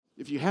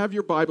if you have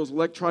your Bibles,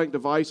 electronic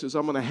devices,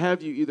 I'm going to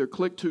have you either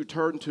click to,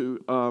 turn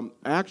to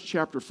Acts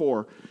chapter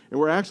 4. And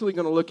we're actually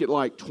going to look at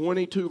like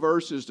 22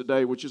 verses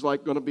today, which is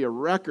like going to be a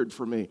record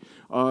for me.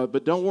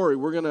 But don't worry,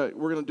 we're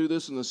going to do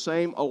this in the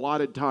same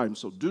allotted time.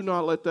 So do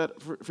not let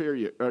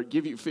that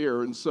give you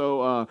fear. And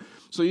so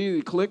you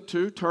either click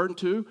to, turn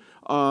to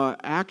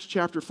Acts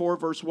chapter 4,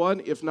 verse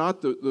 1. If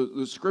not,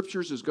 the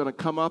scriptures is going to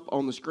come up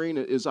on the screen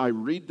as I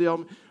read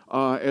them.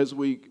 As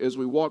we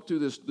walk through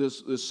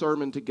this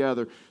sermon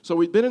together. So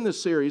we've been in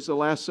this series the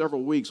last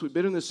several weeks. We've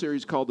been in this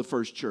series called The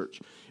First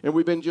Church. And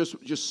we've been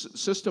just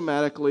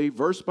systematically,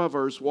 verse by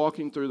verse,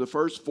 walking through the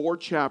first 4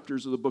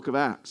 chapters of the book of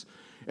Acts.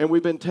 And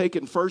we've been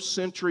taking first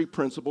century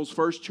principles,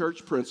 first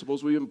church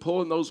principles. We've been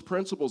pulling those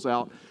principles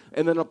out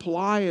and then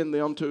applying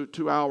them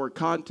to our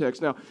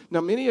context. Now,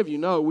 many of you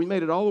know we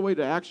made it all the way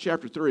to Acts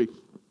chapter 3.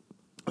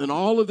 And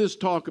all of this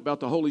talk about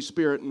the Holy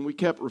Spirit, and we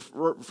kept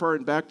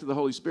referring back to the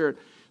Holy Spirit.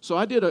 So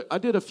I did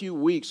a few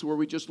weeks where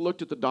we just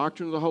looked at the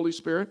doctrine of the Holy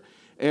Spirit,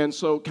 and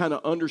so kind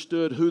of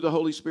understood who the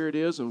Holy Spirit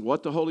is and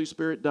what the Holy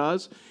Spirit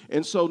does.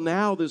 And so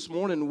now this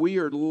morning we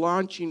are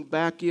launching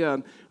back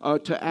in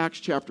to Acts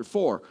chapter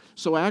 4.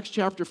 So Acts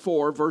chapter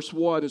 4, verse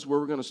 1 is where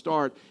we're going to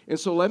start. And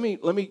so let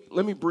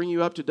me bring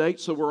you up to date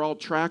so we're all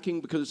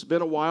tracking, because it's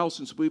been a while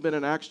since we've been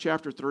in Acts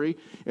chapter 3,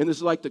 and this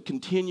is like the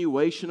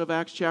continuation of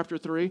Acts chapter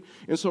 3.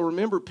 And so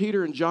remember,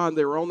 Peter and John,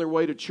 they were on their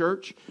way to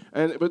church,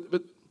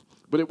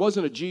 but it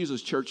wasn't a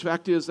Jesus church.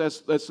 Fact is,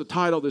 that's the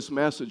title of this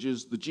message,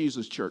 is the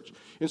Jesus church.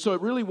 And so it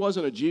really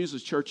wasn't a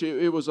Jesus church.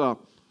 It was a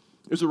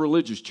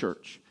religious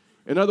church.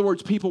 In other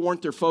words, people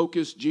weren't their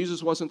focus.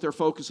 Jesus wasn't their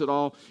focus at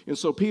all. And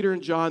so Peter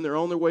and John, they're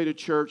on their way to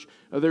church.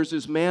 There's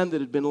this man that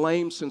had been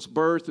lame since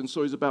birth, and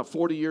so he's about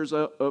 40 years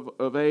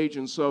of age.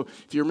 And so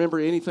if you remember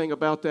anything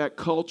about that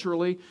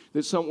culturally,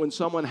 that when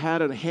someone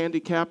had a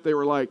handicap, they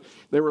were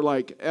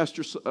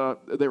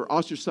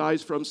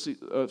ostracized from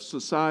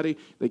society.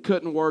 They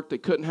couldn't work. They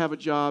couldn't have a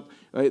job.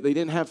 They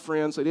didn't have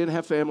friends. They didn't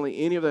have family,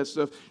 any of that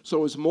stuff. So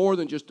it was more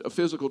than just a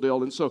physical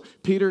deal. And so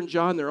Peter and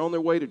John, they're on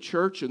their way to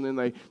church, and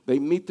then they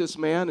meet this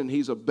man, and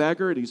he's a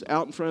beggar, and he's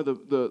out in front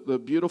of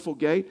the beautiful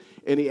gate,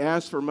 and he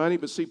asks for money.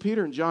 But see,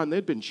 Peter and John,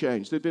 they'd been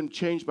changed. They'd been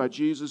changed by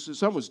Jesus.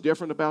 Something was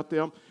different about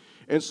them.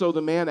 And so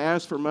the man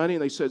asked for money,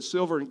 and they said,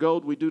 "Silver and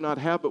gold we do not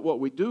have, but what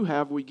we do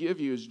have we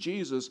give you," is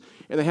Jesus.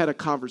 And they had a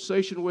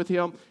conversation with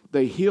him.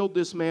 They healed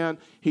this man.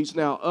 He's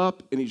now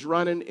up, and he's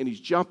running, and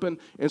he's jumping.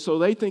 And so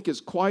they think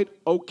it's quite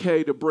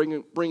okay to bring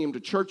him to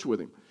church with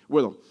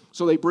them.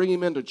 So they bring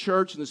him into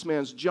church, and this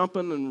man's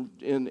jumping,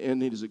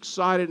 and he's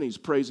excited, and he's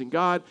praising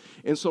God.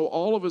 And so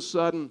all of a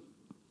sudden,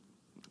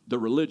 the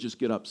religious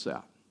get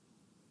upset.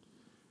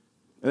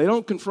 And they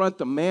don't confront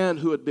the man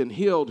who had been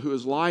healed,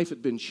 whose life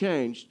had been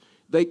changed.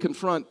 They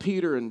confront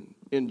Peter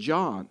and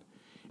John.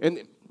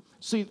 And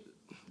see,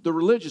 the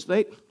religious,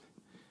 they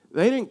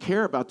didn't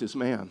care about this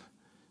man.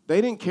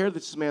 They didn't care that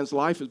this man's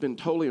life has been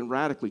totally and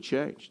radically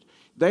changed.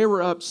 They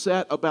were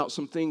upset about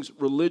some things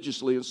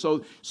religiously, and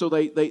so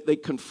they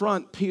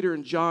confront Peter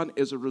and John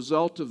as a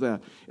result of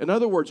that. In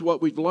other words,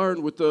 what we've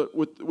learned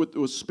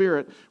with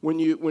Spirit, when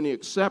you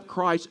accept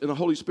Christ and the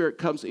Holy Spirit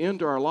comes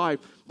into our life,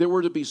 that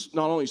we're to be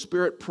not only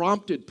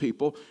Spirit-prompted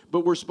people,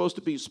 but we're supposed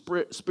to be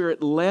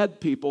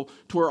Spirit-led people,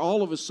 to where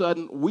all of a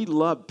sudden we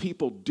love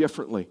people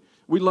differently.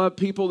 We love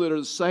people that are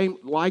the same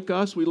like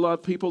us. We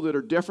love people that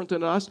are different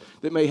than us,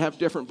 that may have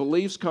different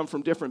beliefs, come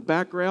from different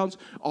backgrounds,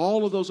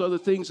 all of those other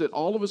things, that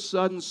all of a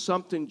sudden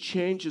something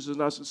changes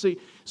in us. And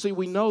see,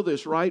 we know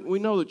this, right? We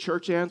know the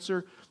church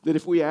answer, that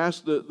if we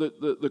ask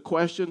the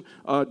question,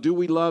 do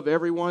we love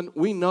everyone?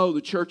 We know the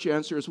church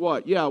answer is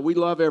what? Yeah, we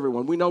love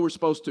everyone. We know we're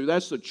supposed to.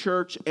 That's the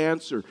church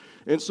answer.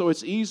 And so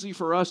it's easy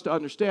for us to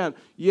understand,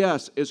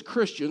 yes, as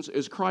Christians,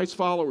 as Christ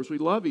followers, we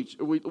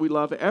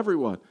love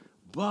everyone.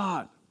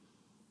 But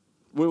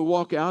when we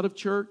walk out of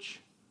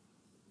church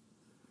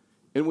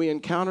and we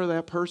encounter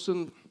that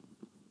person,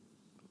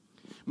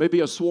 maybe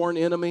a sworn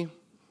enemy,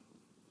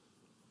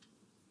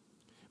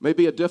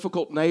 maybe a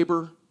difficult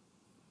neighbor,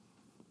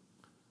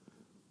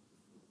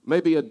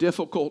 maybe a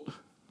difficult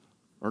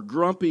or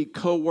grumpy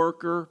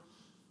coworker,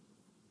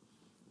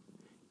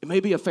 it may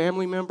be a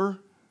family member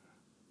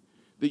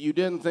that you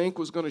didn't think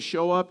was going to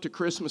show up to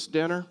Christmas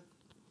dinner,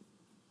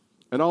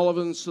 and all of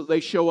them, so they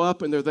show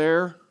up and they're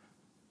there.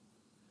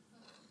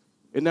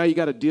 And now you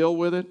got to deal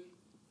with it.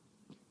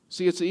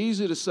 See, it's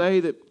easy to say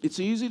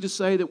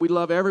that we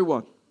love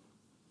everyone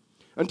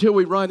until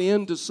we run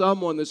into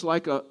someone that's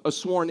like a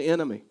sworn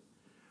enemy,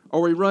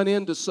 or we run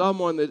into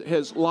someone that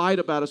has lied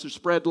about us or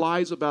spread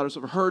lies about us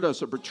or hurt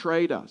us or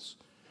betrayed us.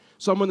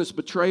 Someone that's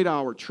betrayed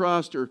our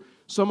trust, or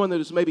someone that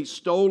has maybe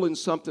stolen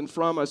something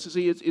from us.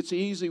 See, it's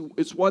easy.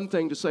 It's one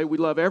thing to say we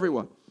love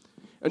everyone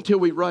until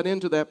we run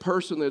into that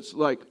person that's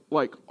like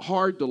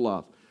hard to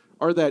love,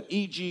 or that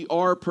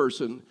EGR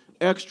person,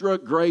 extra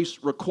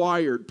grace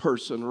required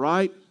person,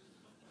 right?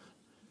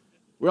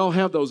 We all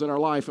have those in our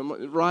life,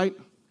 right?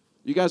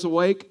 You guys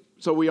awake?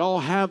 So we all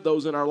have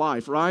those in our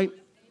life, right?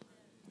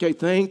 Okay,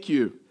 thank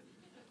you.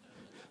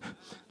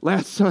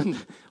 Last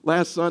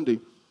Sunday,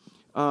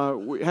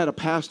 we had a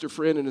pastor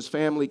friend and his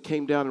family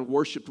came down and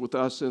worshiped with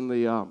us in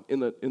the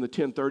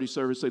 10:30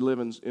 service. They live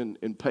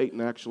in Peyton,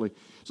 actually.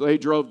 So they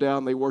drove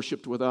down. They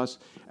worshiped with us.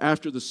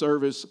 After the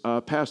service,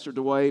 Pastor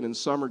Dwayne and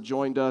Summer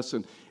joined us,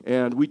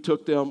 and we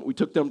took them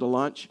to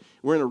lunch.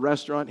 We're in a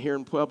restaurant here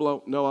in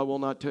Pueblo. No, I will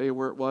not tell you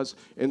where it was.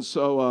 And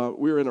so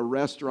we were in a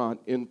restaurant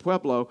in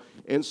Pueblo,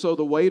 and so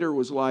the waiter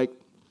was like,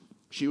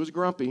 she was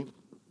grumpy.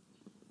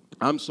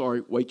 I'm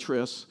sorry,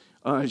 waitress.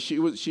 She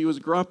was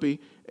grumpy.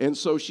 And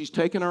so she's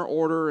taken our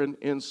order,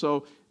 and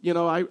so, you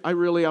know, I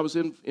was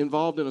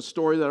involved in a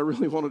story that I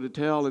really wanted to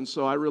tell, and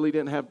so I really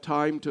didn't have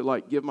time to,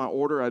 like, give my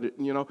order. I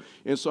didn't, you know,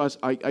 and so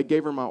I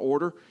gave her my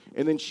order,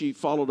 and then she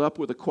followed up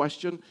with a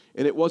question,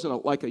 and it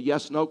wasn't like a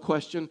yes-no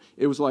question.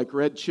 It was like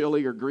red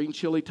chili or green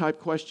chili type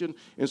question,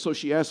 and so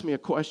she asked me a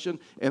question,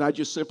 and I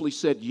just simply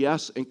said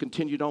yes and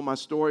continued on my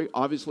story.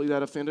 Obviously,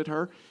 that offended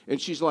her, and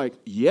she's like,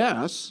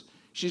 yes?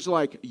 She's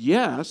like,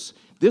 yes.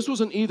 This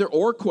was an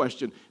either-or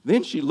question.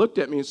 Then she looked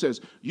at me and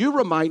says, you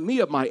remind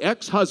me of my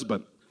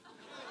ex-husband.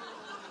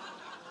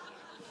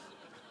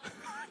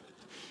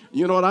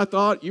 You know what I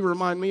thought? You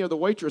remind me of the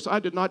waitress. I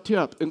did not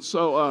tip. And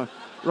so,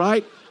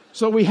 right?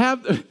 So we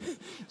have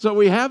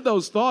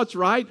those thoughts,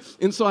 right?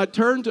 And so I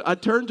turned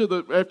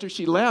to after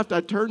she left,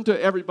 I turned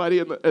to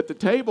everybody at the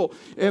table,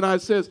 and I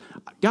says,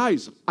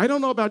 guys, I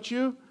don't know about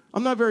you.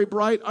 I'm not very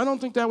bright. I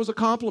don't think that was a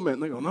compliment.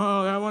 And they go,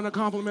 no, that wasn't a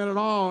compliment at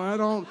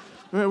all.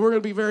 We're going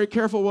to be very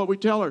careful what we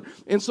tell her.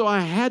 And so I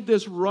had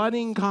this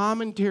running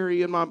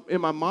commentary in my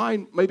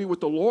mind, maybe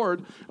with the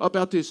Lord,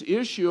 about this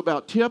issue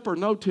about tip or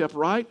no tip,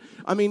 right?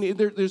 I mean,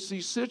 there's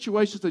these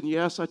situations, and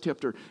yes, I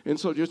tipped her. And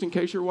so just in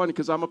case you're wondering,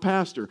 because I'm a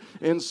pastor.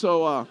 And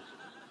so,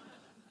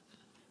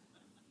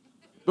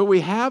 but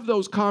we have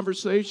those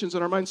conversations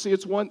in our mind. See,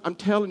 I'm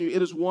telling you,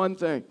 it is one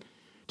thing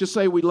to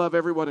say we love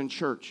everyone in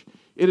church.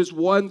 It is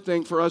one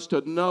thing for us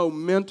to know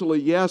mentally,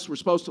 yes, we're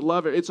supposed to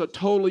love it. It's a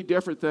totally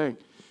different thing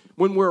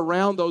when we're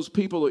around those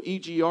people, the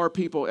EGR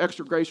people,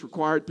 extra grace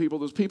required people,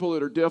 those people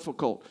that are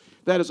difficult.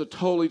 That is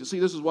see,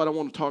 this is what I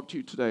want to talk to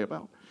you today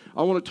about.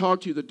 I want to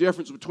talk to you the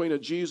difference between a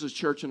Jesus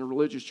church and a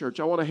religious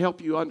church. I want to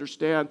help you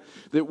understand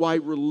that why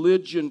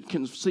religion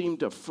can seem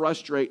to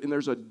frustrate, and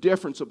there's a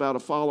difference about a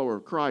follower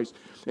of Christ.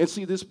 And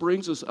see, this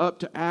brings us up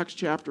to Acts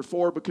chapter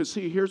 4, because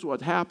see, here's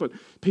what happened.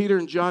 Peter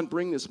and John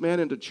bring this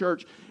man into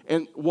church,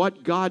 and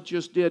what God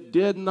just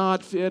did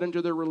not fit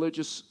into their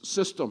religious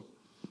system.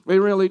 They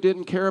really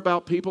didn't care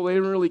about people. They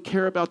didn't really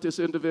care about this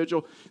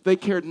individual. They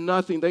cared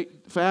nothing.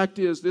 Fact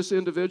is, this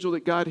individual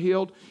that God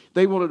healed,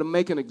 they wanted to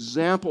make an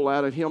example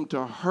out of him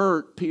to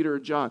hurt Peter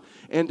and John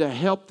and to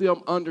help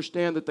them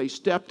understand that they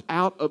stepped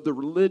out of the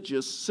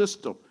religious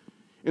system.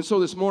 And so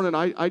this morning,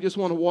 I just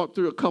want to walk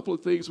through a couple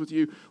of things with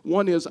you.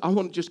 One is I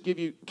want to just give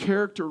you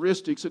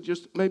characteristics and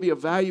just maybe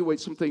evaluate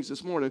some things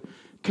this morning.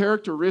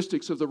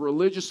 Characteristics of the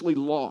religiously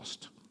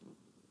lost.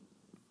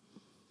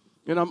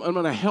 And I'm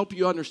going to help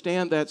you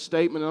understand that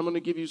statement. And I'm going to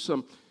give you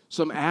some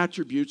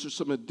attributes or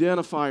some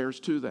identifiers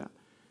to that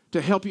to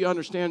help you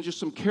understand just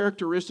some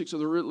characteristics of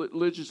the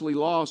religiously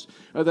lost,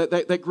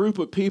 that group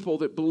of people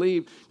that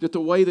believe that the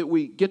way that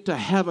we get to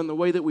heaven, the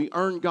way that we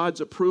earn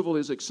God's approval,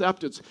 His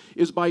acceptance,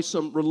 is by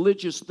some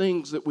religious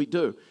things that we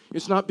do.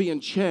 It's not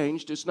being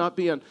changed. It's not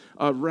being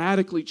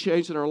radically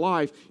changed in our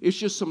life. It's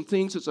just some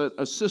things. It's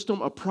a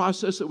system, a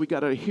process that we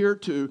got to adhere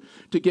to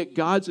get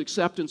God's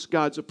acceptance,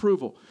 God's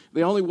approval.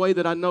 The only way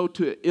that I know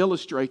to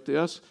illustrate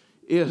this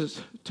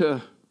is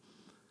to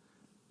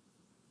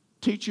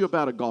teach you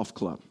about a golf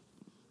club.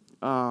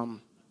 And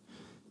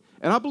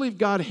I believe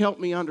God helped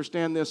me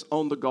understand this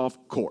on the golf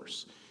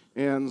course.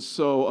 And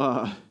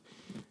so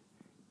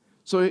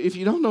if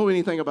you don't know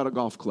anything about a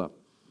golf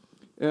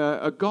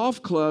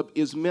club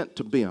is meant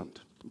to bend,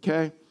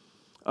 okay?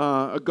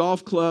 A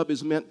golf club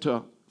is meant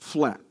to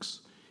flex.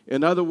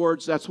 In other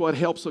words, that's what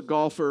helps a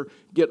golfer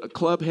get a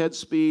club head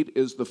speed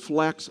is the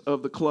flex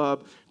of the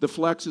club. The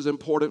flex is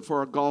important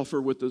for a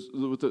golfer with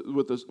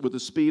the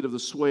speed of the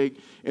swing.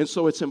 And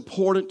so it's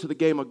important to the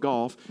game of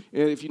golf.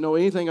 And if you know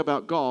anything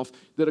about golf,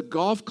 that a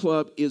golf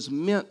club is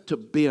meant to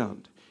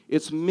bend.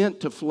 It's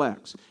meant to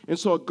flex. And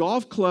so a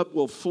golf club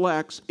will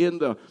flex in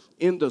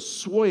the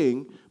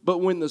swing, but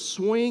when the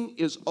swing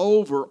is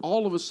over,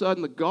 all of a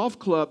sudden the golf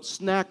club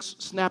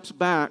snaps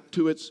back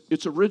to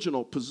its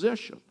original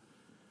position.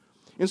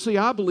 And see,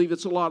 I believe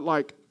it's a lot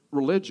like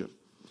religion.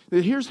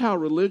 Here's how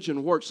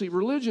religion works. See,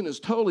 religion is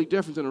totally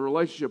different than a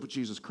relationship with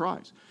Jesus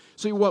Christ.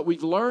 See, what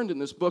we've learned in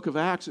this book of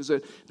Acts is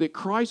that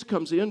Christ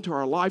comes into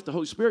our life, the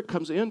Holy Spirit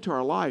comes into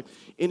our life,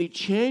 and He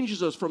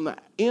changes us from the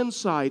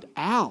inside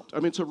out. I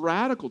mean, it's a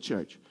radical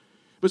change.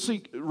 But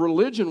see,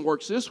 religion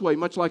works this way,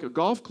 much like a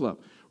golf club.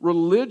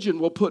 Religion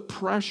will put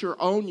pressure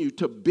on you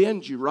to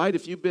bend you, right?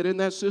 If you've been in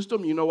that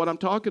system, you know what I'm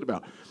talking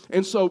about.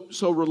 And so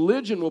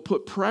religion will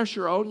put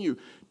pressure on you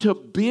to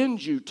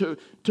bend you,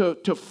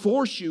 to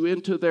force you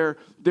into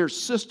their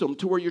system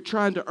to where you're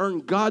trying to earn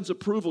God's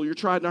approval. You're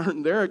trying to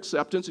earn their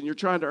acceptance, and you're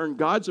trying to earn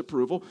God's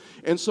approval.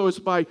 And so it's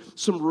by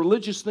some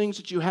religious things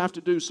that you have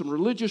to do, some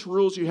religious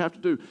rules you have to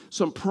do,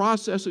 some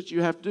process that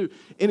you have to do.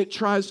 And it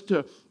tries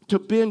to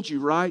bend you,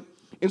 right?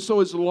 And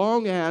so as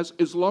long as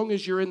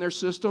you're in their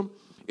system,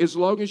 as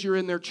long as you're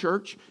in their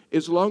church,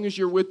 as long as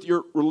you're with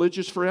your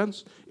religious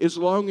friends, as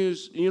long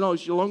as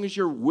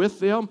you're with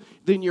them,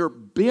 then you're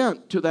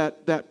bent to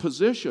that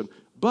position.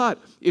 But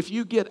if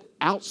you get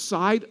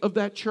outside of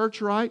that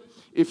church, right?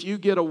 If you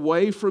get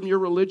away from your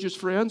religious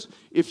friends,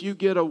 if you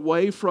get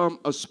away from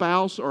a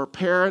spouse or a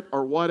parent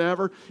or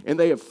whatever, and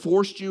they have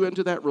forced you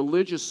into that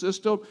religious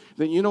system,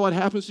 then you know what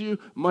happens to you?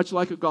 Much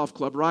like a golf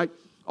club, right?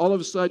 All of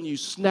a sudden you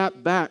snap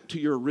back to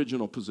your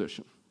original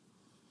position.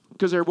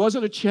 Because there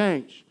wasn't a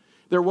change.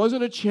 There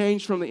wasn't a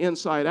change from the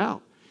inside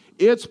out.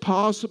 It's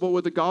possible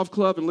with a golf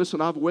club, and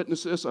listen, I've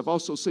witnessed this, I've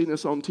also seen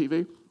this on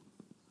TV,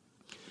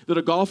 that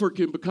a golfer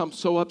can become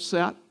so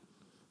upset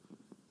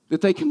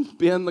that they can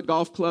bend the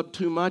golf club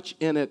too much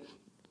and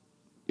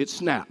it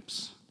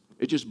snaps.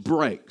 It just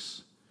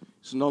breaks.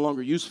 It's no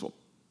longer useful.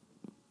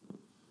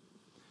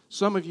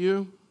 Some of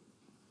you've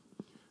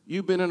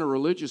been in a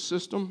religious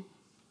system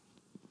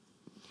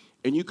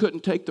and you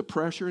couldn't take the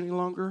pressure any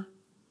longer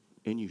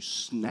and you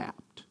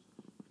snapped.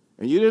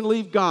 And you didn't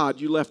leave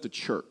God, you left the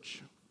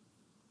church.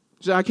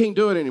 You say, I can't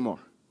do it anymore.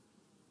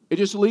 It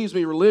just leaves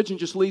me, religion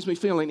just leaves me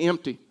feeling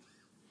empty.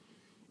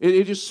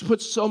 It just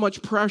puts so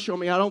much pressure on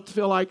me. I don't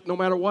feel like no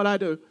matter what I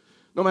do,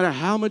 no matter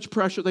how much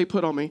pressure they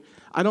put on me,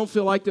 I don't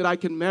feel like that I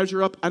can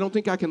measure up. I don't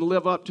think I can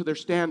live up to their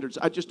standards.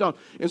 I just don't.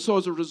 And so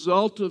as a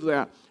result of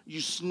that, you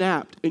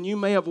snapped. And you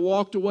may have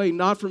walked away,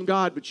 not from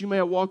God, but you may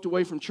have walked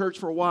away from church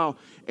for a while.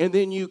 And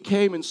then you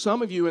came, and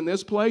some of you in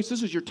this place,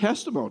 this is your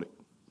testimony.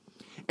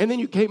 And then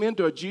you came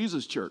into a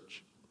Jesus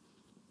church.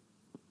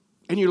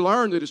 And you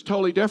learned that it's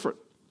totally different.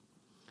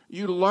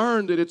 You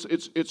learn that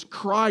it's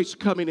Christ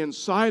coming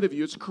inside of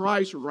you. It's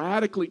Christ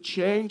radically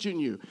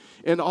changing you.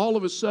 And all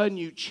of a sudden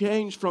you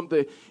change from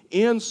the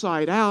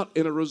inside out.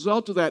 And a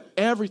result of that,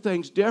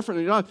 everything's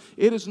different.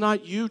 It is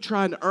not you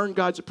trying to earn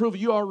God's approval.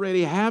 You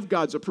already have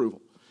God's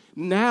approval.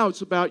 Now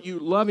it's about you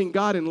loving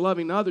God and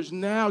loving others.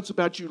 Now it's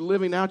about you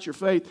living out your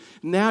faith.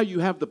 Now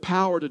you have the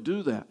power to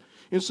do that.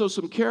 And so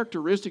some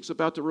characteristics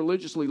about the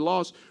religiously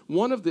lost,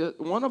 one of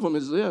them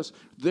is this: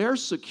 their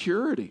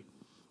security.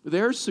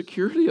 Their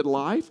security in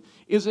life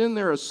is in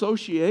their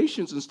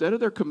associations instead of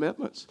their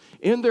commitments.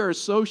 In their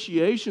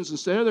associations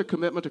instead of their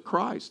commitment to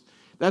Christ.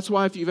 That's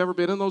why if you've ever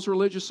been in those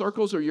religious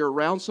circles or you're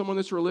around someone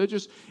that's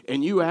religious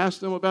and you ask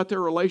them about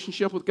their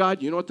relationship with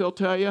God, you know what they'll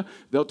tell you?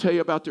 They'll tell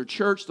you about their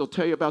church. They'll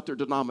tell you about their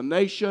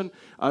denomination.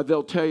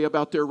 They'll tell you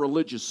about their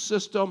religious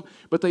system.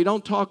 But they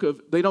don't talk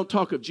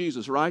of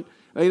Jesus, right?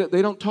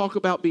 They don't talk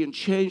about being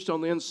changed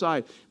on the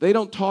inside. They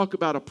don't talk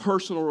about a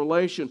personal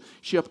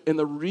relationship. And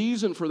the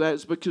reason for that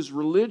is because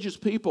religious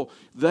people,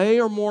 they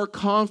are more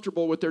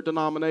comfortable with their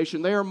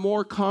denomination. They are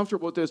more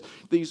comfortable with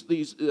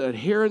these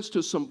adherence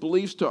to some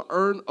beliefs to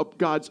earn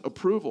God's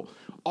approval.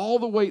 All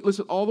the way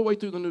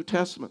through the New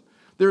Testament,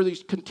 there are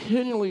these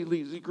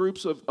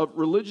groups of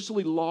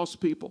religiously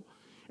lost people.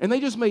 And they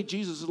just made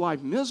Jesus'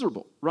 life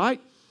miserable, right?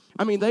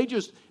 I mean,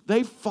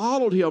 they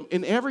followed him,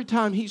 and every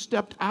time he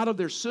stepped out of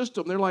their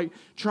system, they're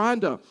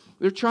trying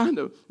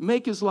to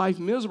make his life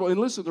miserable. And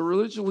listen, the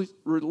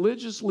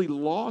religiously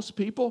lost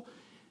people,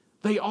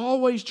 they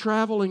always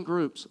travel in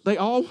groups. They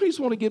always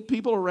want to get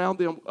people around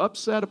them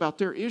upset about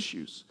their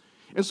issues.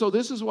 And so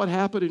this is what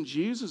happened in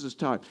Jesus'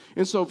 time.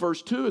 And so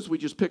verse 2, as we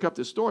just pick up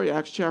this story,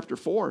 Acts chapter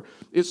 4,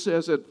 it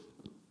says that,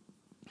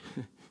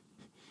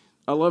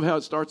 I love how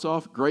it starts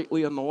off,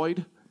 greatly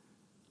annoyed.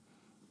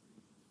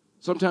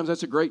 Sometimes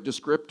that's a great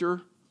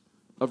descriptor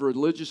of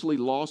religiously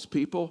lost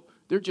people.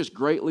 They're just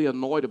greatly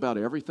annoyed about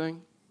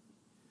everything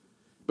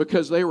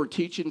because they were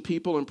teaching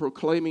people and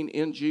proclaiming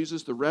in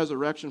Jesus the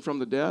resurrection from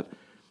the dead.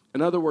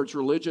 In other words,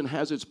 religion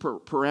has its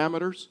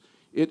parameters.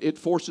 It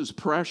forces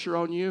pressure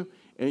on you,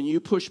 and you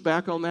push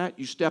back on that,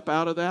 you step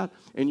out of that,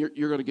 and you're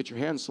going to get your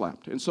hand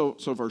slapped. And so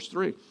verse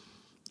 3,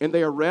 and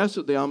they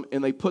arrested them,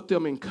 and they put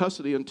them in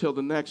custody until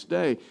the next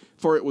day,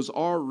 for it was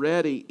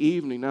already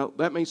evening. Now,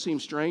 that may seem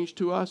strange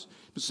to us,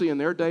 but see, in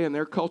their day, in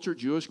their culture,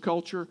 Jewish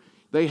culture,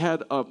 they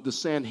had the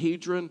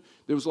Sanhedrin.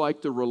 It was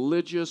like the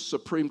religious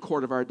Supreme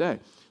Court of our day.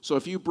 So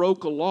if you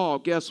broke a law,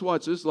 guess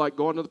what? This is like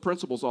going to the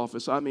principal's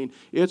office. I mean,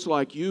 it's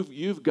like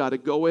you've got to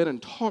go in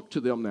and talk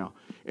to them now.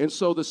 And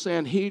so the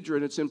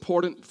Sanhedrin, it's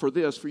important for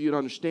you to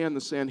understand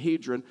the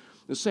Sanhedrin.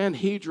 The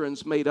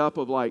Sanhedrin's made up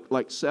of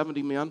like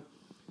 70 men.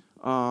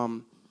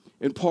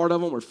 And part of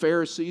them are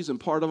Pharisees, and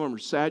part of them are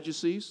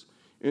Sadducees.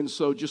 And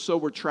so just so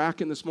we're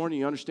tracking this morning,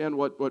 you understand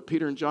what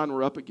Peter and John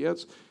were up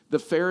against. The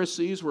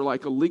Pharisees were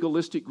like a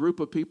legalistic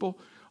group of people.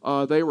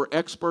 They were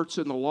experts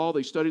in the law.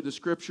 They studied the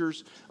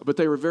scriptures, but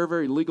they were very,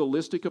 very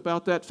legalistic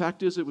about that.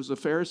 Fact is, it was the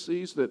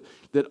Pharisees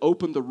that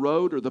opened the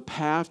road or the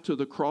path to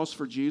the cross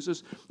for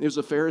Jesus. It was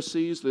the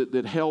Pharisees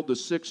that held the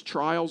 6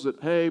 trials that,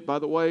 hey, by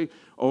the way,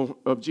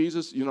 of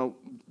Jesus,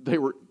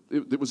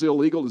 it was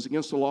illegal, it was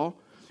against the law.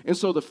 And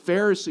so the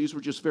Pharisees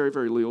were just very,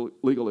 very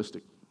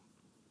legalistic.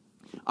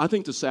 I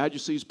think the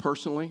Sadducees,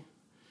 personally,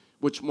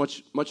 which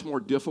much more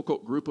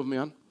difficult group of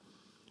men,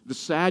 the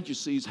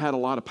Sadducees had a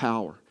lot of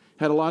power,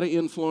 had a lot of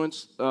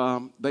influence.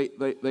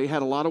 They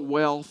had a lot of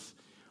wealth.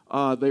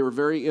 They were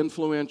very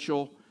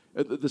influential.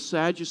 The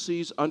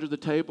Sadducees under the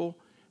table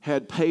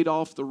had paid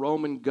off the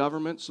Roman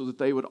government so that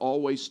they would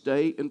always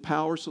stay in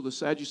power. So the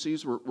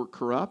Sadducees were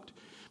corrupt.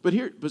 But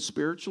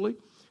spiritually,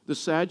 the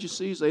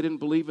Sadducees, they didn't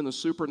believe in the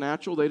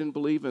supernatural. They didn't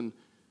believe in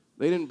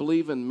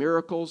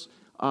miracles.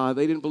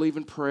 They didn't believe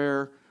in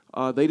prayer.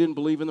 They didn't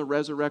believe in the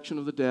resurrection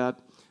of the dead.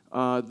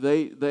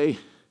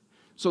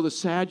 So the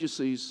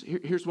Sadducees,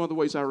 here's one of the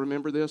ways I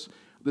remember this.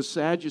 The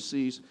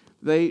Sadducees,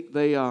 they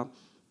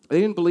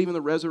didn't believe in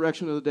the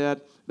resurrection of the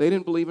dead. They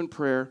didn't believe in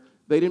prayer.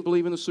 They didn't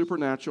believe in the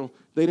supernatural.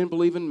 They didn't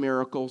believe in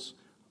miracles.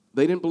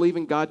 They didn't believe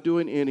in God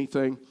doing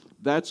anything.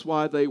 That's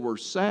why they were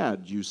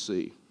sad, you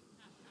see.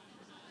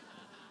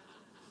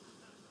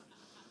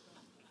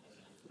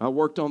 I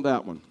worked on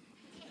that one.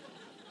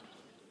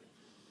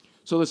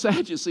 So the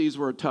Sadducees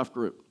were a tough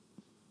group.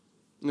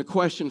 And the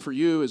question for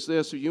you is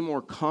this: are you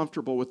more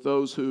comfortable with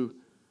those who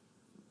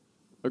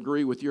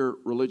agree with your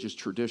religious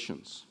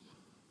traditions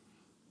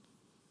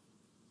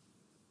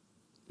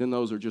than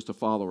those who are just a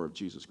follower of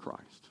Jesus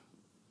Christ?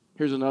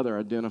 Here's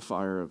another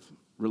identifier of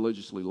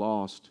religiously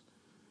lost.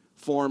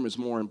 Form is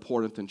more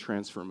important than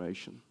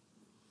transformation.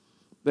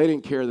 They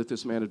didn't care that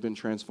this man had been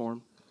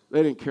transformed.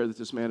 They didn't care that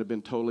this man had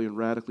been totally and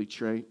radically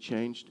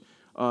changed.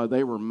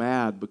 They were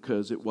mad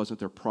because it wasn't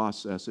their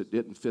process. It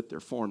didn't fit their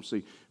form.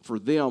 See, for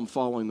them,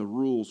 following the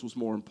rules was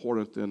more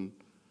important than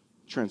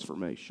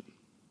transformation.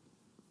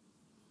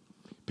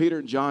 Peter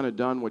and John had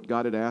done what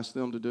God had asked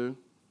them to do.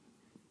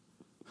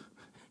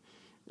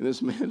 And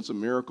this man's a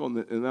miracle,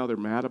 and now they're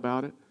mad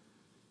about it.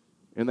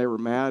 And they were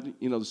mad.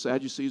 You know, the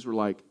Sadducees were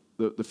like,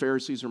 the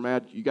Pharisees are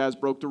mad. You guys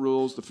broke the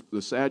rules.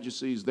 The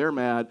Sadducees, they're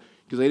mad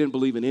because they didn't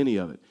believe in any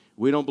of it.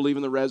 We don't believe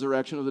in the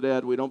resurrection of the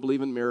dead. We don't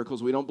believe in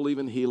miracles. We don't believe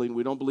in healing.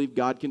 We don't believe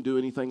God can do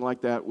anything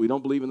like that. We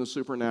don't believe in the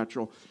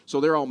supernatural. So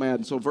they're all mad.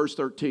 And so verse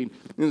 13,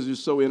 this is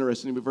just so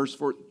interesting. But verse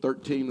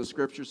 13, the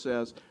scripture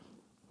says,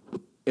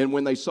 and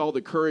when they saw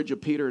the courage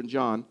of Peter and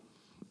John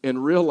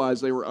and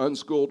realized they were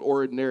unschooled,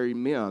 ordinary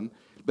men,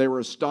 they were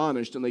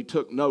astonished, and they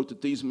took note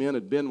that these men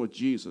had been with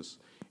Jesus.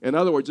 In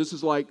other words, this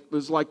is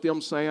like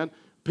them saying,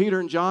 Peter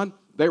and John,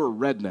 they were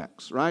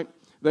rednecks, right?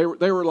 They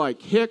were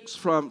like hicks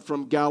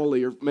from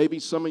Galilee, or maybe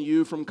some of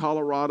you from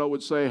Colorado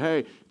would say,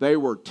 hey, they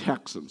were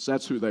Texans.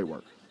 That's who they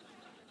were.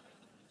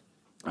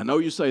 I know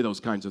you say those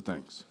kinds of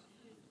things.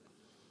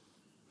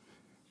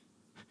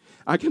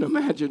 I can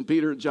imagine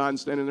Peter and John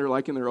standing there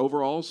like in their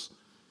overalls,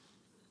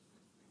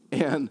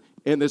 and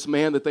this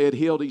man that they had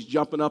healed, he's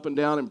jumping up and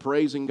down and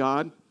praising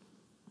God.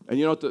 And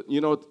you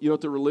know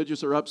what the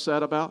religious are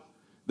upset about?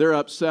 They're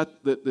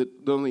upset that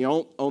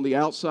on the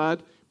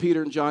outside,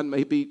 Peter and John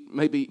may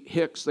be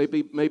hicks, may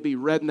be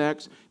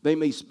rednecks. They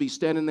may be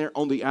standing there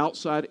on the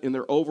outside in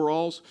their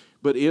overalls,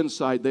 but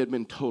inside they had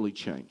been totally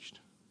changed.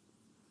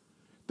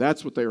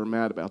 That's what they were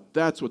mad about.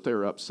 That's what they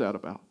were upset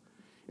about.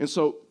 And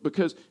so,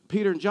 because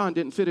Peter and John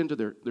didn't fit into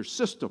their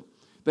system,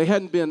 they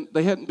hadn't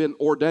been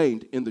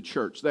ordained in the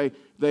church. They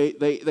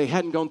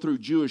hadn't gone through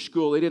Jewish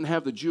school. They didn't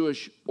have the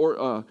Jewish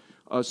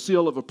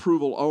seal of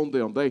approval on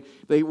them.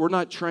 They were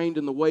not trained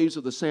in the ways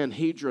of the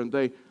Sanhedrin.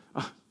 They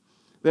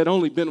had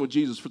only been with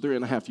Jesus for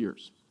 3.5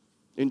 years.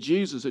 And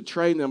Jesus had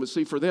trained them. But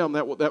see, for them,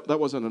 that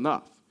wasn't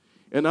enough.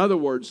 In other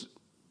words,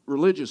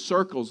 religious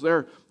circles,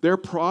 their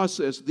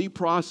process, the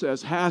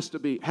process has to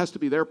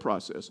be their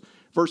process.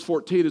 Verse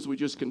 14, as we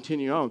just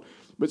continue on.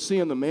 But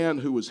seeing the man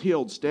who was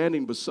healed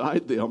standing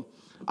beside them,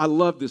 I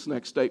love this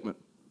next statement.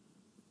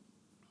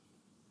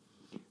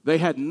 They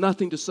had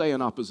nothing to say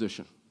in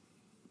opposition.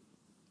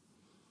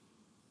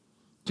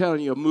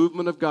 Telling you, a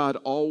movement of God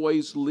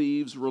always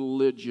leaves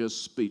religious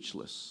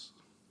speechless.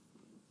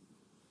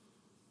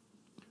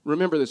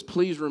 Remember this.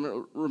 Please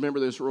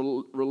remember this.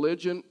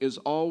 Religion is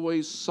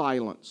always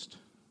silenced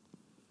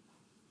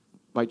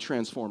by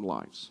transformed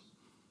lives.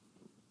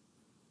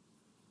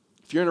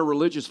 If you're in a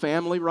religious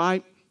family,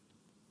 right,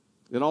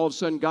 then all of a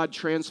sudden God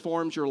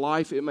transforms your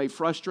life. It may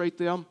frustrate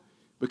them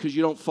because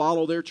you don't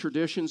follow their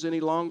traditions any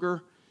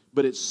longer,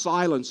 but it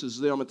silences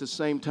them at the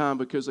same time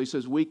because they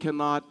says, we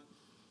cannot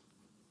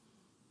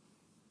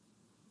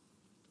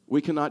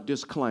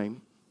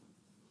disclaim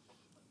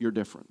you're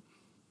different.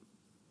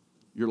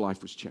 Your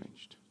life was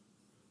changed.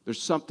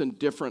 There's something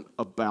different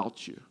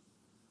about you.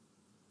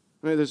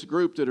 I mean, this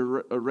group that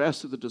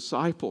arrested the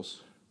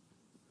disciples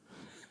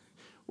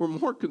were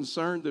more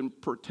concerned in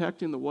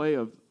protecting the way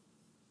of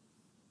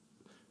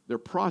their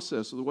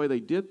process, of the way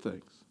they did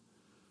things,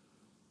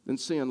 than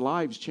seeing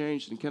lives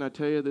changed. And can I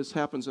tell you, this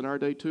happens in our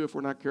day too if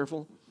we're not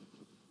careful.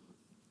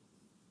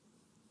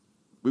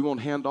 We won't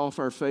hand off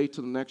our faith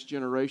to the next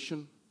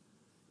generation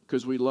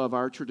because we love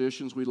our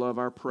traditions, we love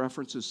our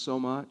preferences so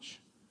much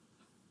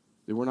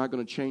that we're not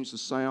going to change the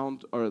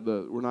sound, or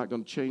we're not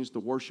going to change the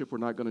worship, we're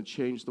not going to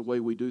change the way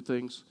we do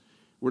things,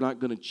 we're not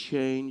going to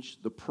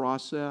change the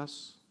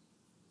process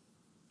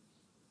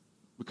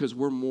because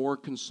we're more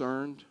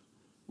concerned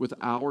with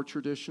our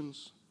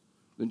traditions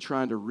than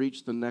trying to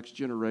reach the next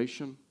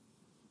generation.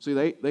 See,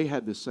 they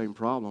had this same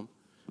problem.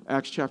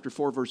 Acts chapter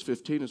 4, verse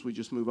 15, as we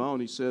just move on,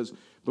 he says,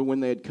 but when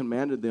they had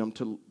commanded them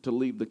to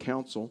leave the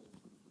council,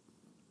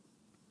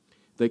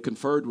 They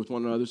conferred with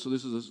one another. So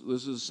this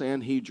is a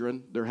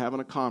Sanhedrin. They're having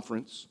a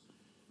conference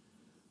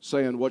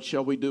saying, what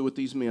shall we do with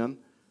these men?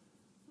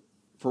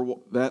 For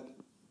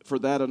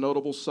that a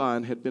notable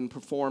sign had been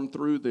performed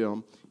through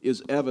them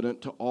is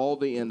evident to all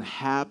the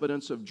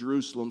inhabitants of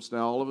Jerusalem. So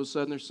now all of a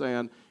sudden they're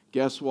saying,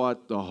 guess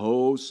what? The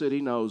whole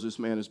city knows this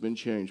man has been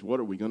changed. What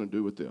are we going to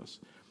do with this?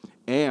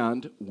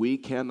 And we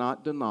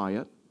cannot deny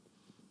it,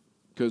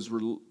 because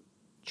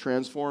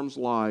transforms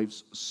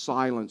lives,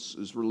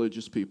 silences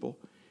religious people.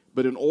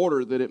 But in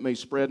order that it may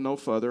spread no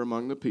further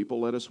among the people,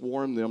 let us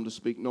warn them to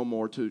speak no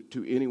more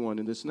to anyone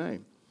in this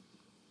name.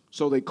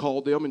 So they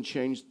called them and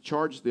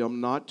charged them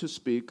not to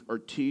speak or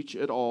teach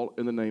at all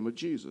in the name of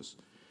Jesus.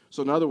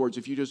 So in other words,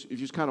 if you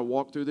just kind of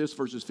walk through this,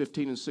 verses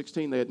 15 and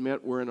 16, they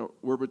admit we're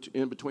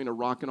in between a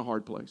rock and a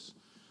hard place.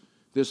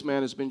 This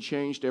man has been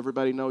changed.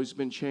 Everybody knows he's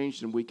been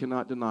changed, and we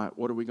cannot deny it.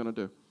 What are we going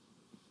to do?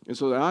 And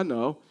so I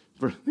know,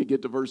 they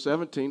get to verse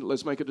 17,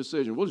 let's make a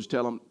decision. We'll just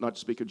tell them not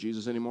to speak of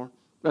Jesus anymore.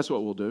 That's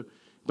what we'll do.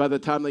 By the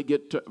time they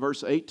get to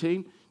verse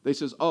 18, they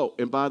says, oh,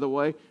 and by the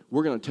way,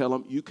 we're going to tell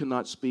them you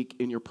cannot speak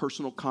in your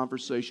personal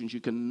conversations. You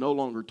can no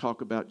longer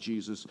talk about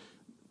Jesus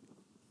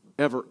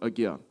ever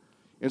again.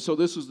 And so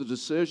this was the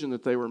decision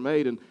that they were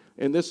made.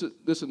 And this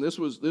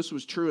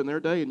was true in their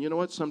day. And you know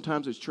what?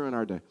 Sometimes it's true in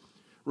our day.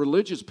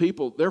 Religious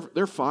people,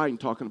 they're fine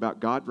talking about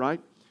God,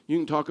 right? You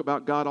can talk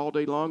about God all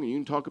day long, and you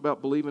can talk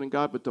about believing in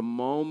God, but the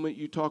moment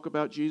you talk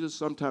about Jesus,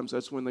 sometimes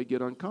that's when they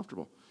get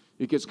uncomfortable.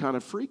 It gets kind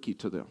of freaky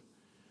to them.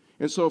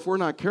 And so if we're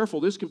not careful,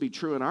 this can be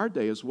true in our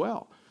day as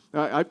well.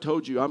 Now, I've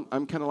told you, I'm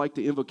kind of like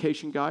the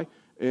invocation guy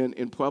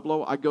in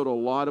Pueblo. I go to a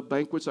lot of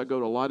banquets. I go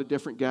to a lot of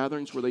different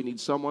gatherings where they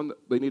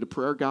need a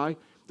prayer guy.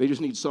 They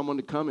just need someone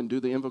to come and do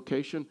the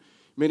invocation.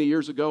 Many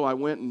years ago, I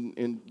went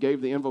and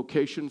gave the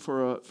invocation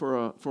for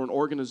an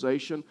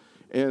organization.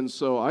 And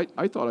so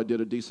I thought I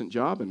did a decent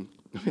job, and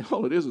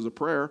all it is a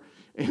prayer.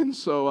 And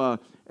so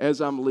as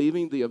I'm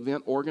leaving, the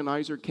event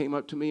organizer came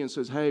up to me and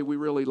says, hey, we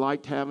really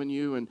liked having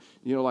you, and,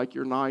 you know, like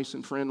you're nice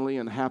and friendly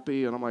and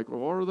happy. And I'm like, well,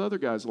 what are the other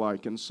guys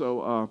like? And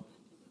so,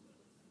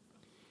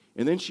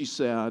 and then she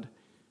said,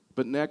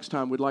 but next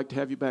time, we'd like to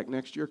have you back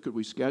next year. Could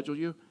we schedule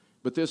you?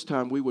 But this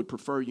time, we would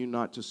prefer you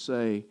not to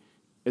say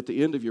at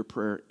the end of your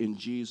prayer, in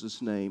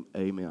Jesus' name,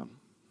 amen.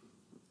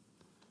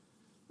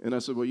 And I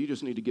said, well, you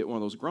just need to get one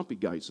of those grumpy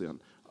guys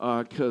in,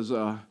 because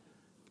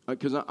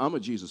I'm a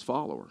Jesus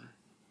follower.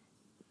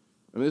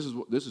 I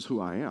mean, this is who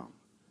I am.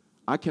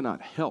 I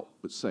cannot help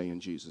but say in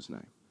Jesus'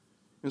 name.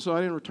 And so I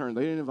didn't return.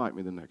 They didn't invite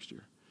me the next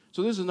year.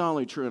 So this is not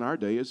only true in our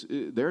day, it's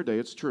their day,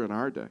 it's true in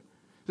our day.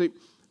 See,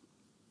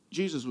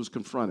 Jesus was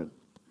confronted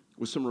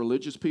with some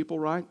religious people,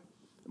 right?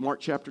 Mark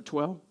chapter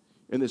 12.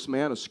 And this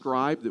man, a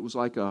scribe, he was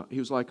like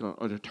an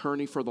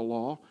attorney for the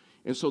law.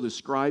 And so the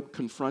scribe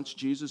confronts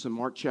Jesus in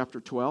Mark chapter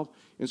 12.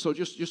 And so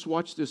just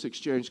watch this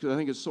exchange, because I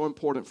think it's so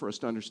important for us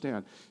to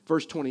understand.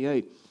 Verse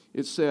 28,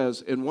 it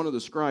says, and one of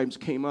the scribes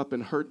came up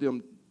and heard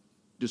them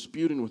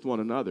disputing with one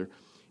another,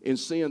 and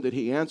seeing that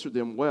he answered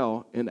them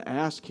well, and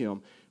asked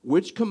him,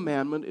 which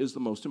commandment is the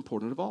most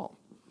important of all?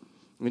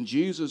 And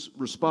Jesus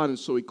responded,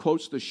 so he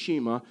quotes the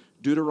Shema,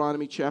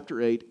 Deuteronomy chapter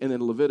 8, and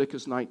then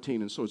Leviticus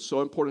 19. And so it's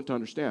so important to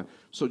understand.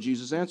 So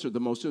Jesus answered,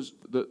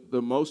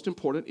 the most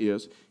important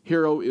is,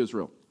 hear, O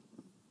Israel,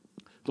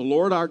 the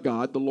Lord our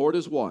God, the Lord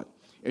is what?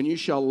 And you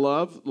shall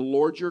love the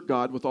Lord your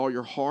God with all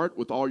your heart,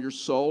 with all your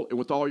soul, and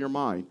with all your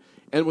mind,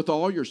 and with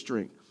all your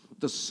strength.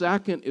 The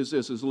second is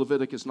this, is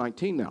Leviticus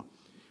 19 now.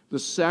 The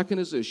second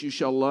is this, you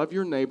shall love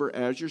your neighbor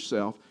as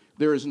yourself.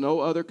 There is no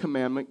other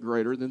commandment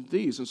greater than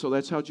these. And so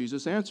that's how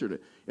Jesus answered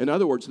it. In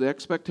other words, the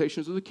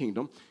expectations of the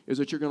kingdom is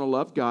that you're going to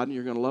love God and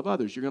you're going to love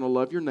others. You're going to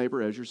love your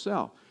neighbor as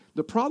yourself.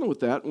 The problem with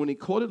that, when he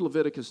quoted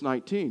Leviticus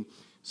 19,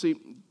 see,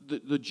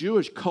 the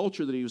Jewish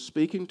culture that he was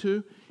speaking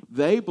to,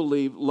 they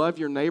believed love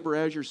your neighbor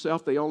as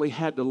yourself. They only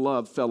had to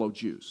love fellow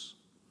Jews.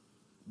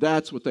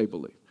 That's what they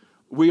believe.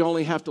 We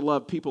only have to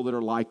love people that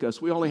are like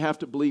us. We only have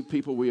to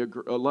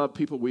love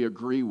people we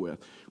agree with.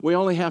 We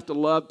only have to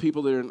love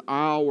people that are in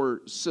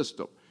our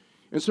system.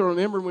 And so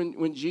remember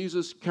when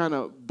Jesus kind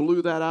of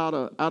blew that out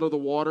of the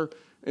water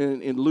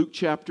in Luke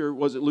chapter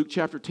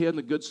 10,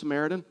 the Good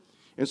Samaritan?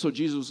 And so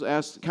Jesus was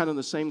asked kind of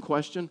the same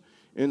question.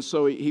 And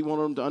so he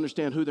wanted them to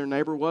understand who their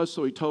neighbor was.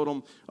 So he told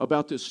them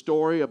about this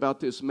story, about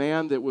this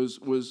man that was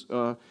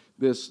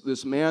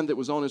this man that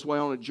was on his way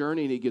on a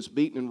journey, and he gets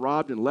beaten and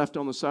robbed and left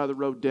on the side of the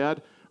road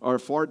dead, or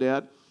far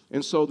dead.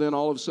 And so then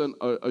all of a sudden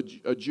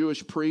a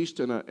Jewish priest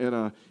and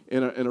a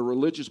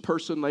religious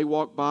person, they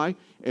walk by,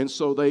 and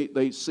so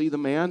they see the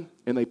man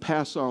and they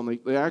pass on.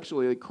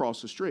 They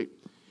cross the street.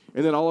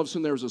 And then all of a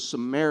sudden there's a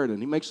Samaritan.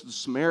 He makes the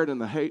Samaritan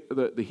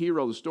the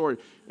hero of the story.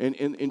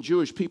 And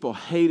Jewish people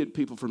hated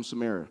people from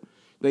Samaria.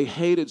 They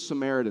hated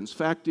Samaritans.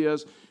 Fact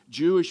is,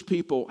 Jewish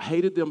people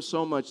hated them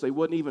so much they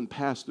wouldn't even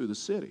pass through the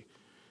city.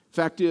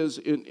 Fact is,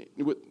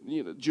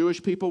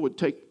 Jewish people would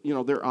take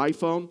their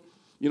iPhone,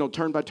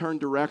 turn-by-turn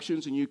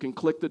directions, and you can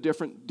click the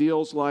different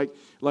deals like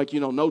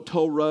no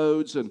toll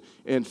roads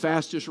and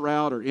fastest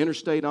route or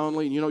interstate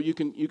only. And,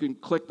 you can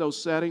click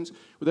those settings.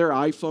 Their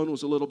iPhone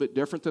was a little bit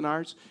different than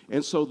ours,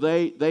 and so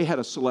they had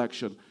a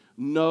selection: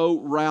 no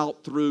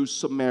route through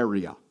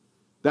Samaria.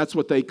 That's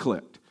what they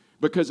clicked,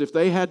 because if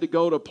they had to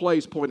go to a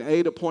place, point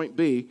A to point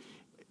B,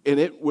 and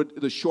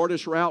the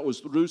shortest route was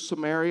through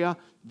Samaria,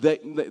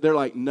 they're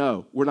like,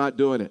 no, we're not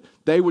doing it.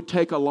 They would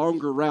take a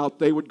longer route.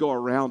 They would go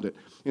around it.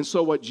 And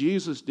so what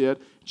Jesus did,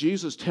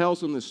 Jesus tells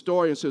them this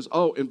story and says,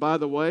 oh, and by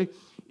the way,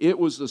 it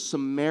was the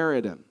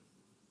Samaritan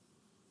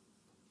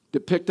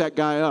that picked that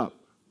guy up,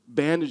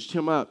 bandaged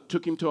him up,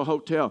 took him to a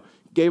hotel,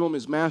 gave him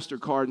his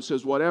MasterCard and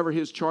says, whatever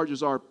his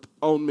charges are,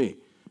 on me.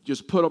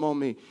 Just put them on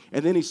me.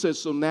 And then he says,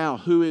 so now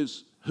who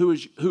is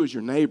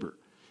your neighbor?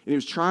 And he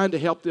was trying to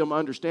help them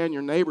understand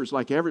your neighbors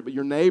like everybody.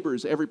 Your neighbor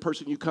is every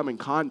person you come in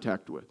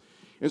contact with.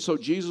 And so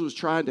Jesus was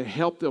trying to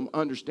help them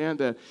understand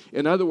that.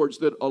 In other words,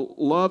 that a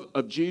love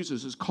of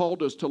Jesus has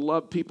called us to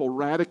love people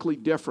radically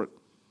different.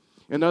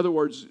 In other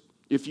words,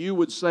 if you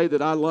would say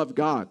that I love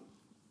God,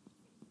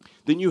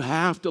 then you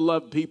have to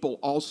love people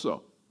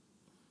also.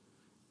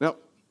 Now,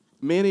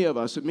 many of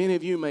us, and many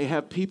of you may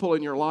have people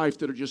in your life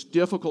that are just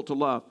difficult to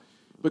love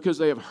because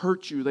they have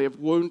hurt you, they have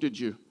wounded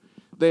you,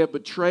 they have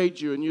betrayed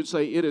you, and you'd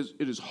say it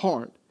is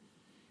hard.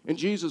 And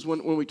Jesus,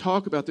 when we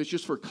talk about this,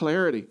 just for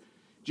clarity,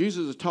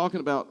 Jesus is talking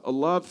about a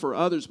love for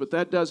others, but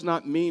that does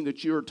not mean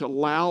that you are to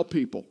allow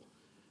people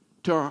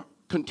to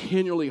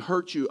continually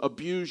hurt you,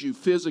 abuse you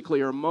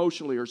physically or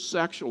emotionally or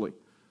sexually,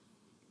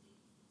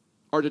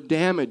 or to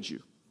damage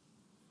you.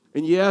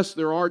 And yes,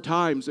 there are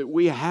times that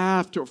we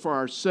have to, for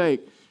our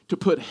sake, to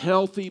put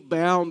healthy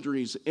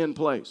boundaries in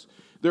place.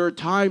 There are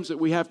times that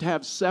we have to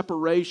have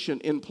separation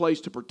in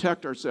place to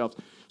protect ourselves.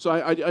 So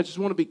I just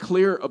want to be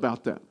clear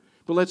about that.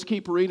 But let's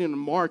keep reading in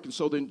Mark. And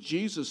so then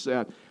Jesus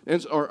said,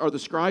 or the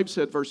scribe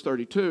said, verse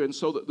 32, and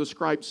so the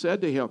scribe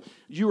said to him,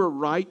 you are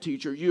right,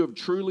 teacher. You have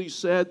truly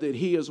said that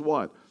he is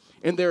what?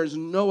 And there is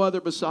no other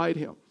beside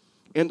him.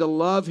 And to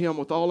love him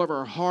with all of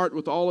our heart,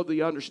 with all of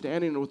the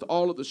understanding, and with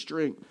all of the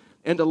strength.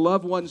 And to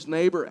love one's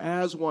neighbor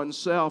as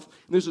oneself.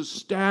 And this is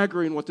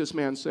staggering what this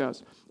man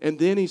says. And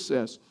then he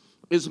says,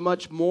 is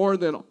much more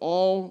than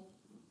all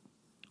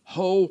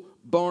whole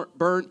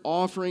burnt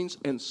offerings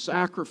and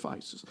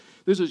sacrifices.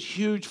 This is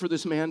huge for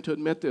this man to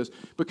admit this.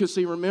 Because,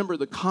 see, remember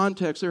the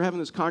context. They're having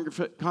this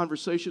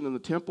conversation in the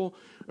temple.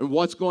 And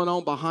what's going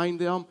on behind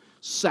them?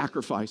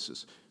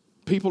 Sacrifices.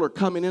 People are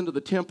coming into the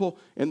temple,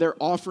 and they're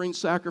offering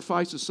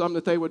sacrifices, some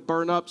that they would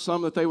burn up,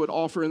 some that they would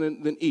offer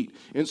and then eat.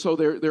 And so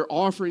they're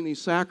offering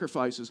these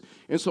sacrifices.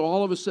 And so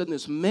all of a sudden,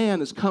 this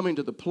man is coming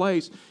to the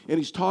place, and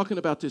he's talking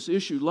about this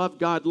issue, love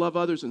God, love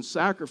others, and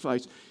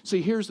sacrifice.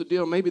 See, here's the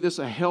deal. Maybe this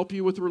will help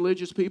you with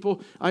religious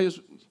people. It's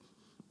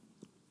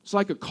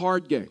like a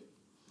card game.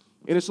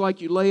 And it's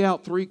like you lay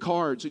out 3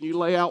 cards, and you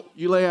lay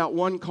out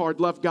one card,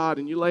 love God,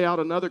 and you lay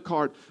out another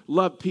card,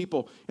 love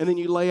people, and then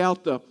you lay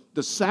out the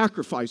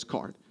sacrifice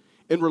card.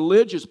 And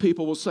religious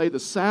people will say the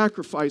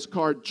sacrifice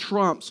card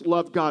trumps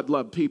love God,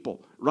 love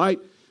people, right?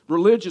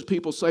 Religious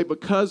people say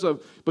because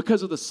of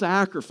the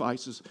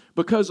sacrifices,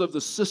 because of the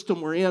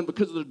system we're in,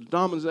 because of the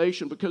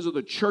denomination, because of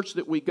the church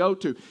that we go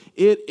to,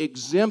 it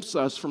exempts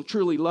us from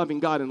truly loving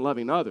God and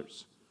loving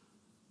others.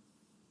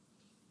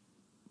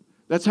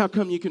 That's how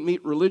come you can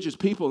meet religious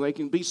people and they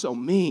can be so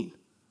mean.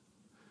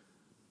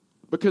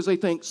 Because they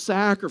think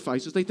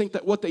sacrifices, they think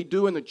that what they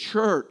do in the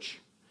church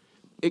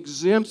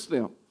exempts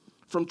them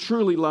from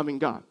truly loving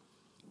God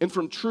and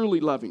from truly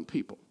loving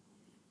people.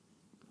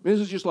 This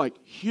is just like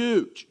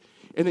huge.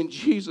 And then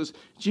Jesus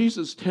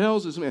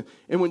tells this man,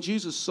 and when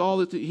Jesus saw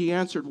that he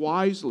answered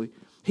wisely,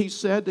 he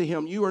said to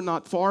him, you are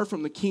not far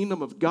from the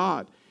kingdom of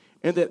God.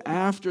 And that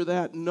after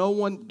that, no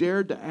one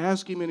dared to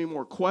ask him any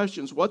more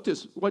questions. What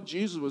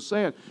Jesus was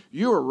saying,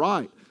 you are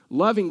right.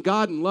 Loving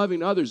God and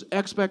loving others,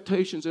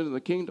 expectations into the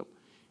kingdom.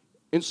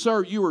 And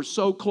sir, you are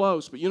so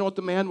close. But you know what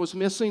the man was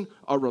missing?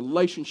 A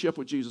relationship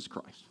with Jesus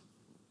Christ.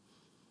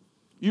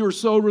 You are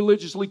so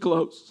religiously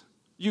close.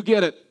 You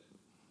get it.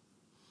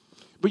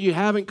 But you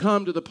haven't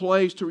come to the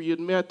place to where you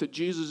admit that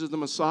Jesus is the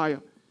Messiah.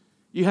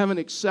 You haven't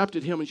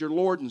accepted him as your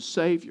Lord and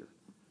Savior.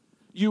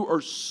 You are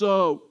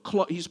so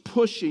close. He's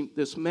pushing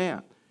this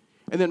man.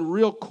 And then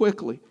real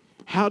quickly,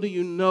 how do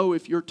you know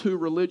if you're too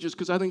religious?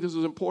 Because I think this is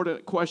an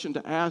important question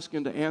to ask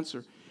and to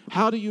answer.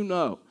 How do you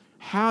know?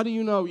 How do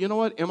you know? You know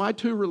what? Am I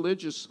too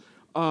religious?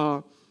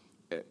 Am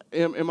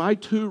I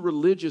too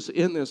religious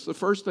in this? The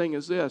first thing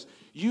is this.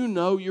 You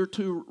know you're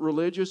too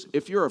religious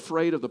if you're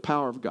afraid of the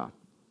power of God.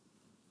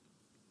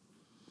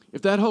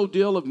 If that whole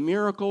deal of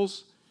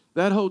miracles,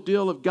 that whole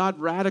deal of God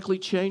radically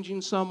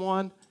changing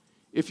someone,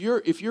 if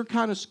you're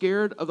kind of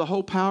scared of the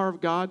whole power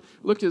of God,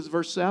 look at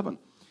verse 7.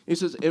 He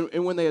says,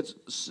 and when they had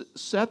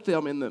set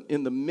them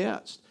in the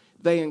midst,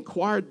 they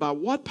inquired, by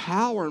what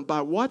power and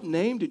by what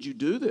name did you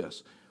do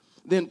this?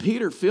 Then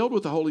Peter, filled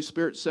with the Holy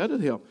Spirit, said to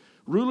him,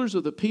 rulers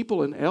of the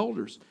people and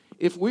elders,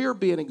 if we are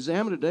being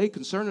examined today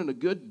concerning a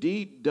good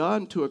deed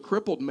done to a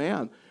crippled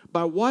man,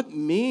 by what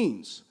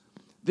means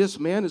this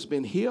man has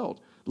been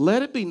healed?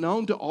 let it be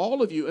known to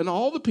all of you and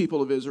all the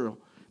people of Israel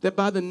that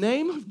by the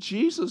name of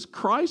Jesus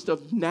Christ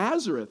of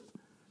Nazareth,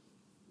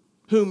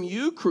 whom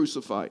you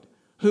crucified,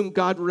 whom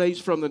God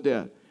raised from the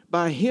dead,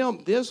 by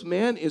him this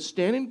man is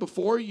standing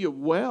before you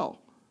well.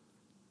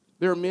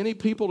 There are many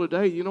people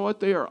today, you know what?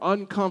 They are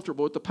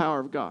uncomfortable with the power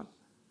of God.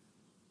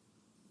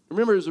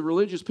 Remember, as the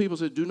religious people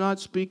said, do not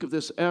speak of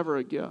this ever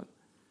again.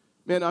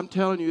 Man, I'm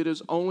telling you, it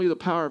is only the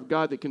power of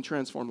God that can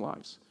transform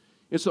lives.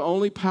 It's the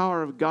only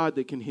power of God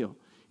that can heal.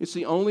 It's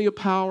the only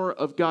power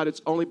of God.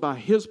 It's only by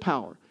his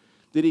power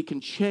that he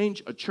can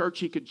change a church.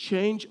 He could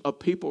change a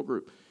people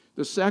group.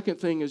 The second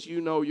thing is,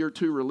 you know, you're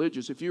too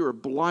religious if you are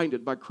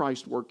blinded by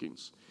Christ's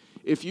workings.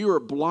 If you are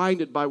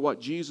blinded by what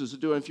Jesus is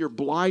doing, if you're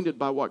blinded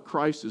by what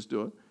Christ is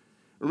doing.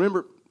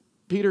 Remember,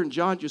 Peter and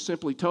John just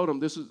simply told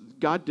them,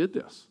 God did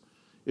this.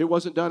 It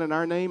wasn't done in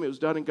our name. It was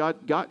done in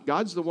God.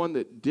 God's the one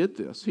that did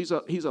this. He's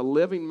a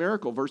living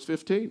miracle, verse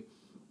 15.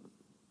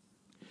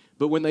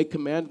 But when they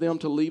commanded them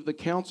to leave the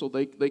council,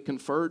 they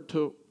conferred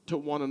to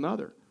one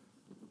another.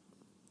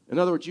 In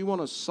other words, you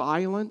want to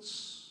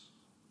silence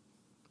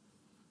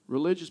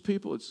religious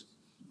people? It's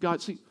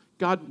God. See,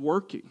 God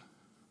working.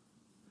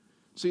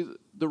 See,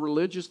 the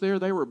religious there,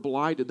 they were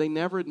blinded. They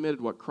never admitted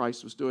what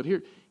Christ was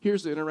doing.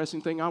 Here's the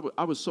interesting thing.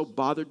 I was so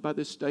bothered by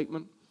this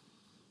statement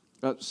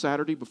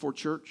Saturday before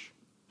church.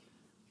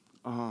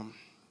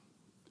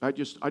 I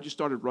just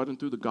started running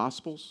through the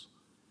Gospels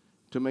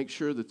to make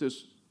sure that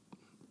this.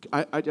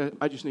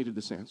 I just needed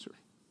this answer.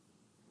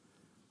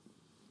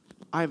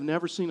 I have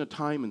never seen a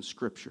time in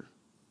Scripture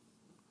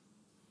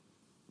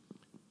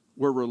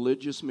where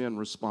religious men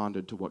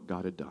responded to what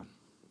God had done.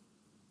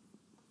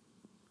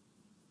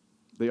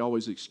 They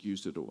always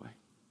excused it away.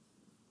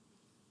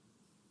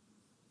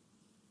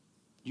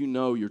 You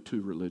know you're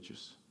too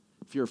religious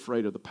if you're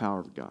afraid of the power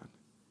of God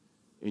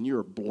and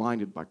you're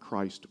blinded by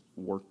Christ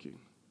working.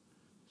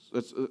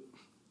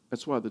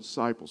 That's why the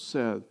disciples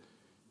said,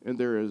 and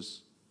there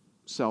is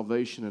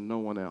salvation in no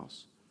one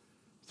else.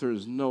 There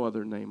is no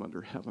other name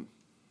under heaven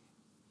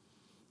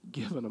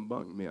given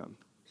among men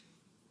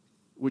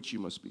which you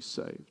must be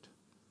saved.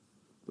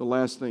 The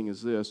last thing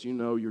is this. You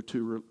know you're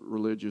too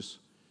religious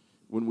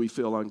when we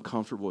feel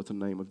uncomfortable with the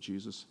name of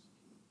Jesus.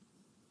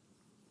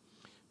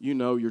 You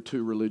know you're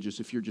too religious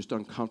if you're just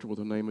uncomfortable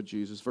with the name of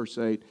Jesus. Verse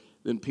 8,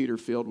 then Peter,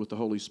 filled with the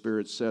Holy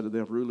Spirit, said to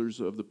them, rulers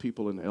of the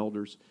people and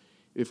elders,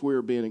 if we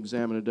are being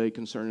examined today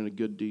concerning a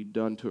good deed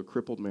done to a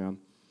crippled man,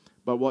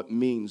 by what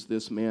means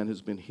this man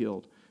has been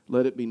healed,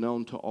 let it be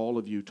known to all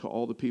of you, to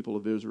all the people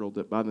of Israel,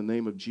 that by the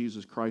name of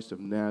Jesus Christ of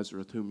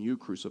Nazareth, whom you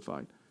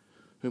crucified,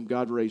 whom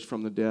God raised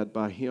from the dead,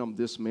 by him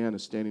this man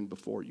is standing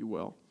before you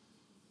well.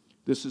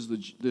 This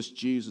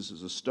Jesus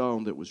is a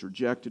stone that was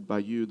rejected by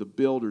you, the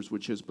builders,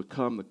 which has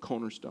become the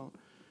cornerstone.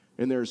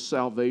 And there is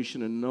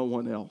salvation in no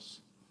one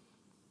else.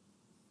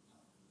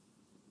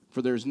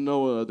 For there is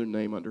no other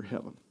name under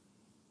heaven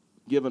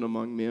given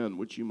among men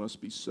which you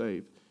must be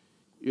saved.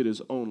 It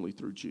is only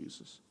through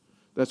Jesus.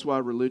 That's why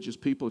religious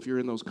people, if you're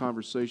in those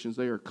conversations,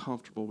 they are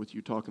comfortable with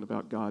you talking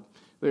about God.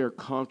 They are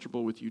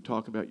comfortable with you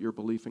talking about your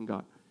belief in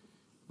God.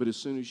 But as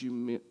soon as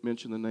you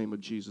mention the name of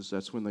Jesus,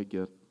 that's when they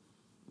get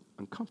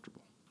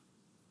uncomfortable.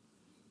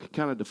 It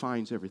kind of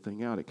defines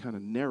everything out. It kind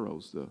of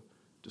narrows the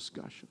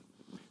discussion.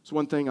 So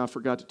one thing I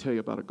forgot to tell you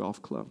about a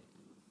golf club.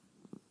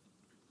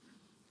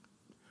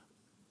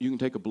 You can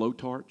take a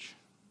blowtorch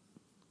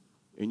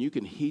and you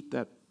can heat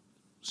that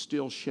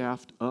steel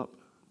shaft up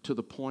to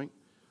the point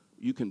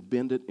you can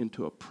bend it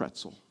into a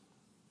pretzel.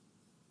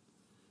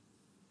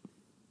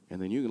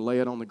 And then you can lay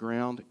it on the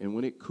ground, and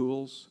when it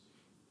cools,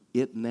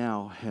 it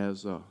now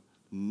has a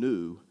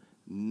new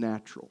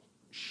natural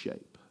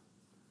shape.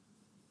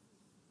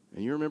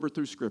 And you remember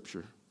through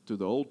Scripture, through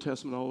the Old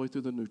Testament all the way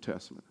through the New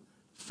Testament,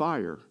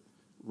 fire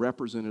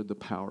represented the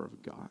power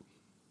of God.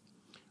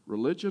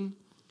 Religion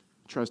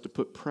tries to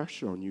put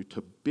pressure on you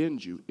to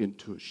bend you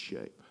into a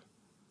shape.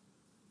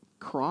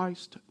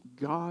 Christ,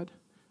 God,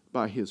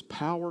 by his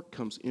power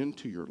comes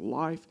into your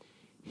life,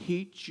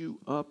 heats you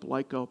up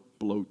like a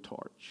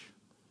blowtorch,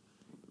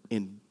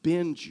 and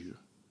bends you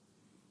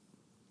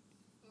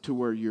to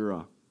where you're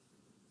a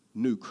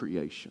new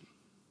creation.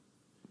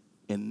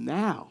 And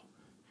now,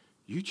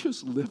 you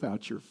just live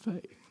out your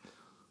faith.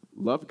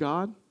 Love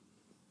God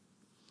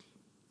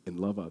and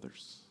love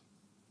others.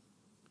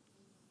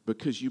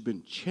 Because you've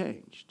been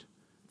changed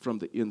from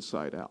the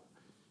inside out.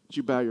 Would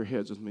you bow your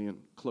heads with me and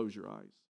close your eyes?